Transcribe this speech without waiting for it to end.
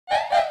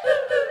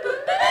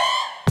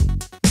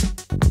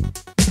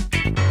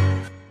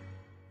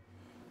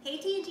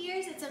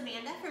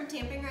Amanda from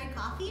Tamp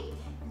Coffee,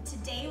 and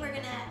today we're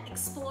gonna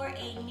explore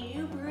a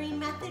new brewing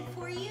method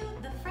for you,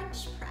 the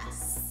French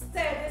press.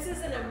 So this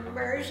is an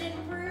immersion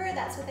brewer,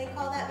 that's what they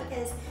call that,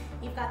 because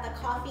you've got the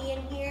coffee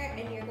in here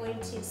and you're going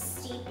to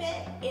steep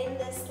it in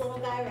this little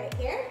guy right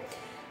here.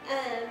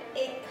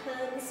 It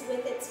comes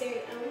with its very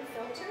own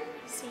filter,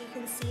 so you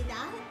can see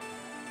that.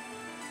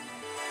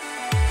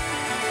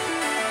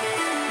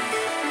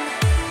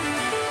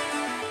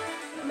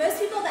 Most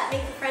people that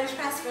make the French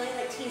press really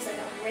like to use like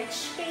a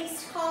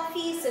rich-based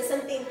coffee, so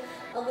something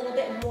a little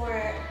bit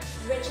more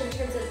rich in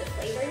terms of the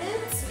flavor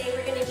notes. Today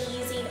we're going to be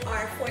using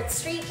our 4th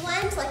Street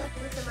blend, like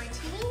with the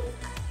martini.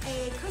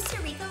 A Costa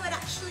Rica would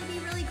actually be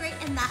really great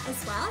in that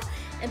as well,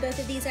 and both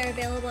of these are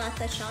available at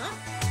the shop.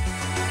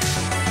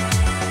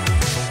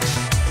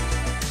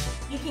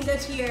 You can go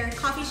to your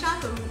coffee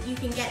shop and you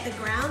can get the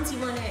grounds. You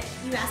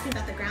asked me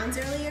about the grounds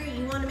earlier.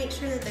 You want to make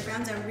sure that the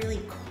grounds are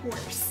really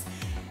coarse.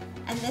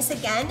 And this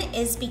again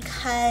is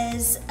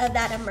because of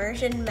that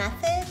immersion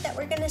method that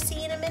we're going to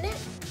see in a minute.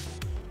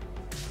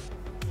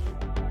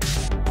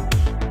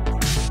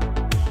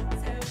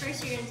 So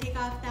first you're going to take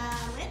off the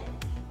lid.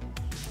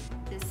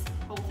 This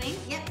whole thing?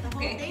 Yep, the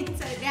whole thing,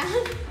 set it down.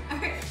 All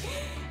right.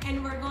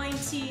 And we're going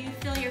to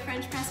fill your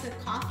French press with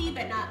coffee,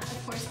 but not,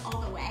 of course,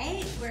 all the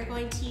way. We're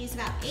going to use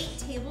about 8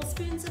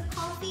 tablespoons of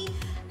coffee.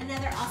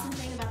 Another awesome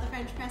thing about the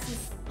French press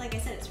is, like I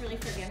said, it's really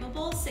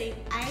forgivable, so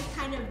I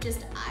kind of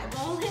just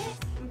eyeball it.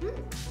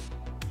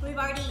 We've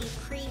already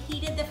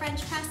preheated the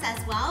French press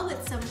as well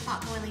with some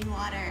hot boiling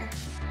water.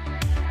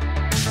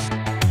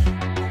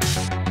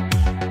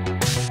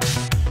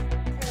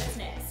 What's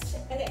next?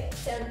 Okay,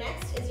 so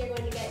next is you're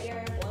going to get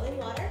your boiling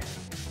water,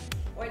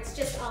 or it's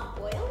just off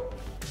boil.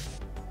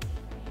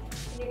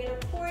 And you're going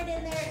to pour it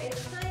in there and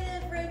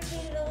kind of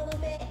rotate it a little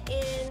bit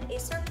in a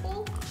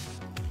circle.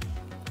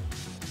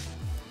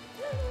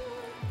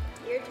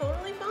 You're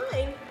totally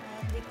fine.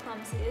 The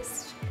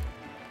clumsiest.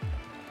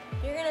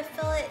 You're gonna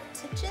fill it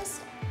to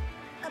just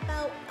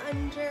about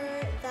under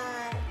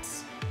that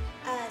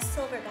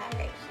silver guy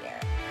right here.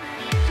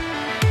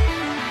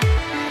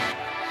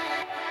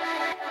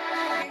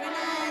 You're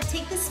gonna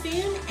take the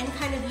spoon and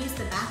kind of use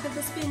the back of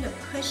the spoon to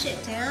push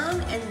it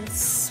down and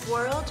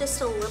swirl just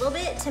a little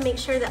bit to make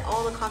sure that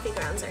all the coffee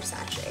grounds are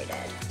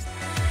saturated.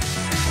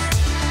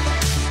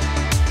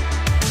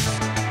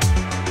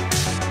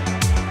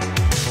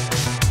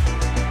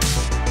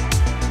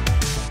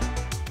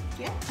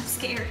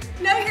 Scared.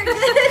 No, you're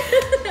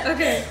good.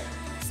 Okay.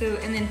 So,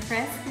 and then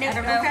press? No,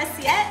 don't press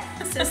yet.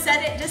 So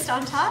set it just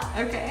on top.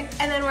 Okay.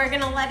 And then we're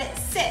gonna let it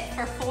sit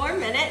for 4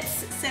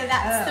 minutes. So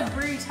that's the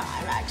brew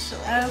time,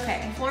 actually.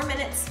 Okay. 4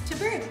 minutes to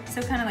brew.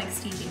 So kind of like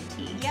steeping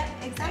tea. Yep,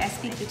 exactly. I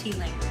speak the tea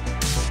language.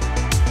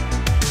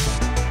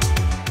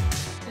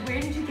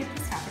 Where did you get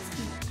this top?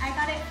 I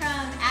got it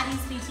from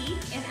Addie's Boutique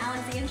in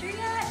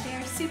Alexandria.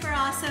 They're super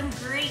awesome,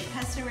 great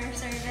customer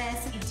service.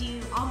 You do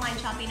online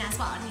shopping as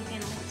well, and you can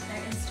link to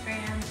their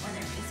Instagram or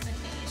their Facebook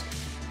page.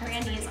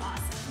 Brandy is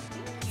awesome.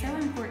 So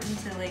important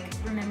to like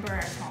remember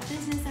our small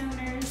business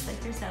owners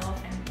like yourself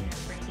and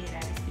Brandy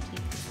at Addie's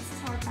Boutique. This is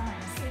hard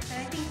times. So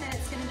I think that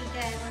it's going to be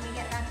good when we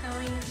get that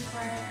going.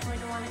 People are going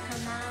to want to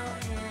come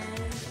out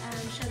and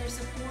show their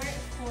support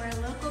for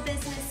local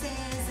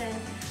businesses and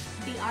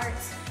the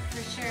arts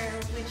for sure,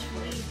 which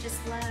we just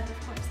love, of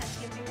course, at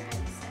Tamp. So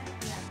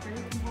yeah, we're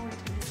looking forward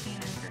to this being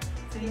over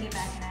so we can get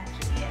back in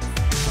action. Yes.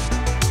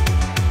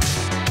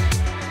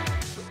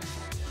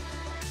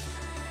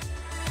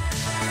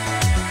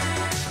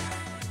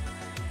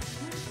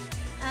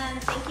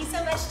 Thank you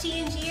so much,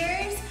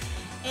 T&Gers.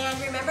 And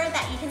remember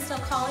that you can still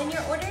call in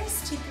your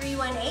orders to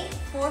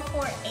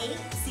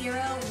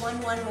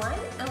 318-448-0111,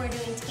 and we're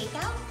doing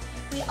takeout.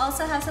 We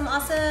also have some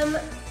awesome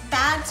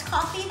bagged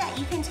coffee that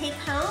you can take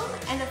home,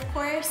 and of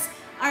course,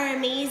 our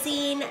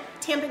amazing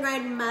Tamp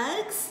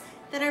mugs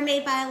that are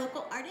made by a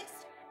local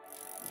artist.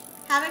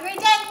 Have a great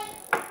day.